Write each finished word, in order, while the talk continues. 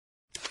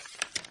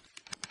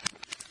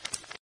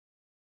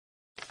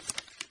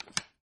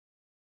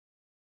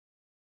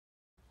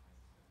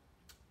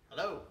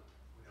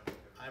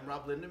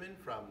Rob Lindeman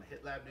from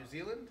HitLab New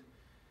Zealand,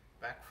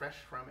 back fresh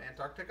from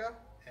Antarctica.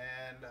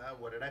 And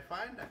what did I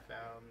find? I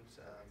found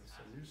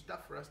some new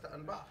stuff for us to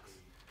unbox.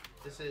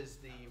 This is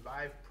the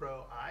Vive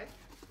Pro Eye.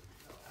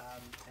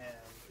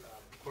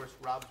 Of course,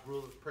 Rob's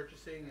rule of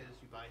purchasing is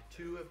you buy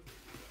 2 of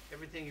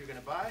everything you're going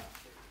to buy.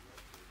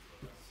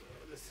 So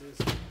this is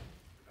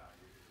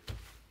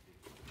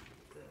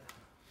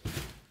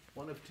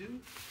 1 of 2.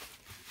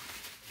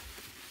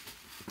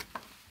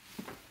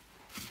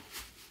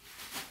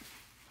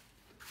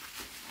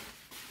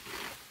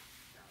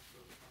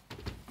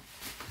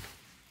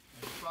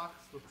 Box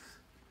looks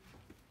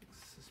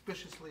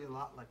suspiciously a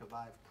lot like a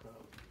Vive Pro.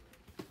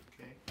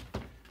 Okay.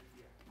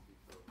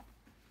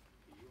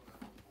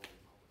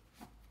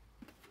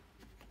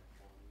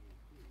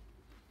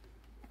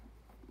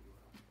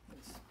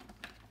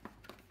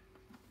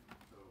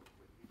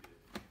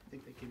 I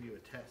think they give you a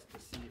test to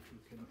see if you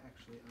can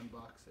actually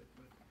unbox it,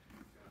 but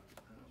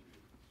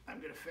I'm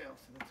gonna fail,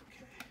 so that's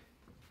okay.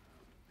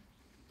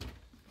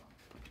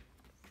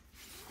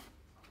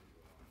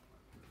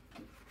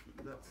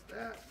 That's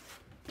that.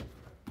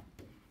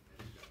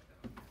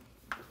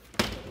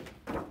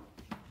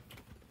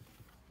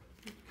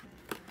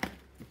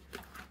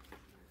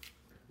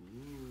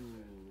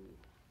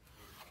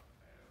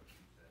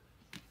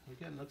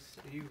 Again,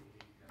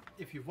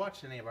 if you've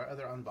watched any of our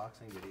other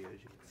unboxing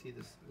videos, you can see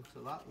this looks a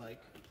lot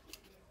like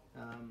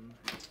the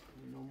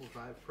normal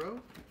Vive Pro.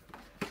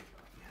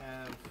 We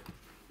have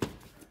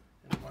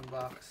in one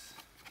box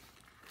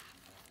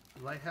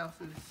lighthouse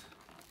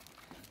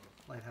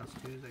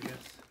 2s, I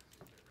guess,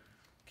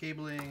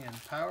 cabling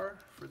and power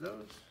for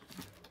those.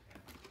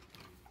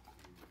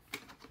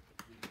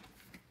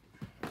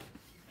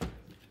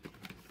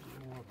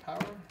 More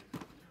power,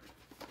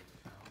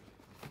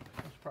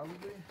 most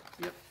probably,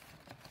 yep.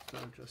 So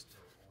just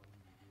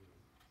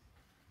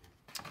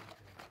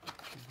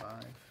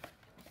Vive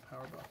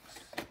power box,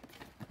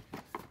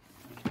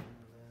 and then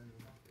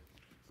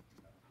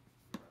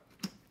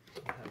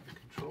we have the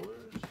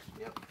controllers.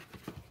 Yep,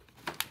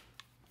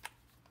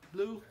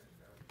 blue,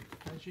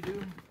 as you do,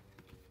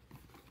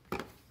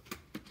 and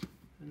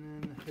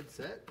then the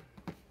headset.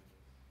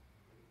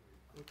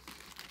 Looks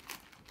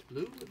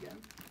blue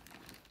again.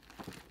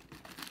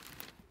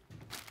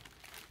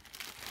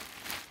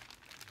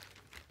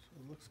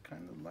 Looks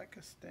kind of like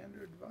a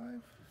standard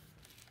Vive,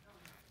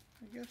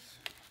 I guess.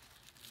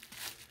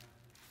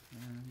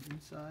 And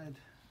inside,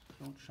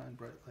 don't shine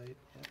bright light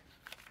yet.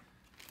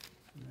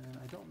 And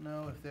then I don't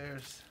know if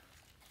there's,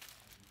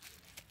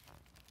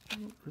 I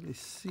don't really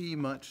see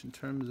much in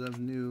terms of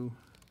new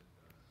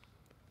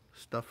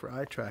stuff for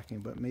eye tracking,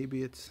 but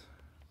maybe it's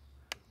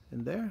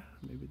in there.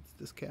 Maybe it's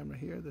this camera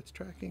here that's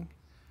tracking.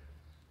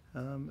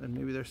 And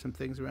maybe there's some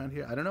things around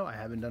here. I don't know, I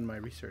haven't done my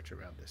research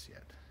around this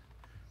yet.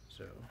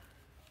 So.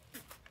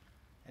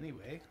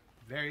 Anyway,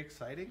 very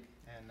exciting,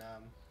 and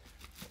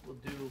what we'll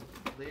do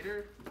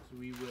later is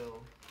we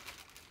will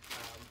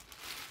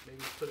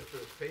maybe put it through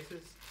its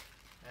paces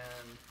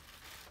and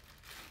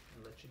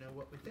let you know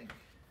what we think.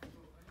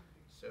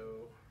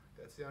 So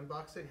that's the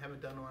unboxing.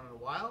 Haven't done one in a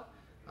while.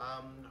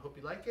 Hope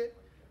you like it,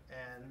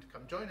 and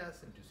come join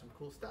us and do some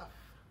cool stuff.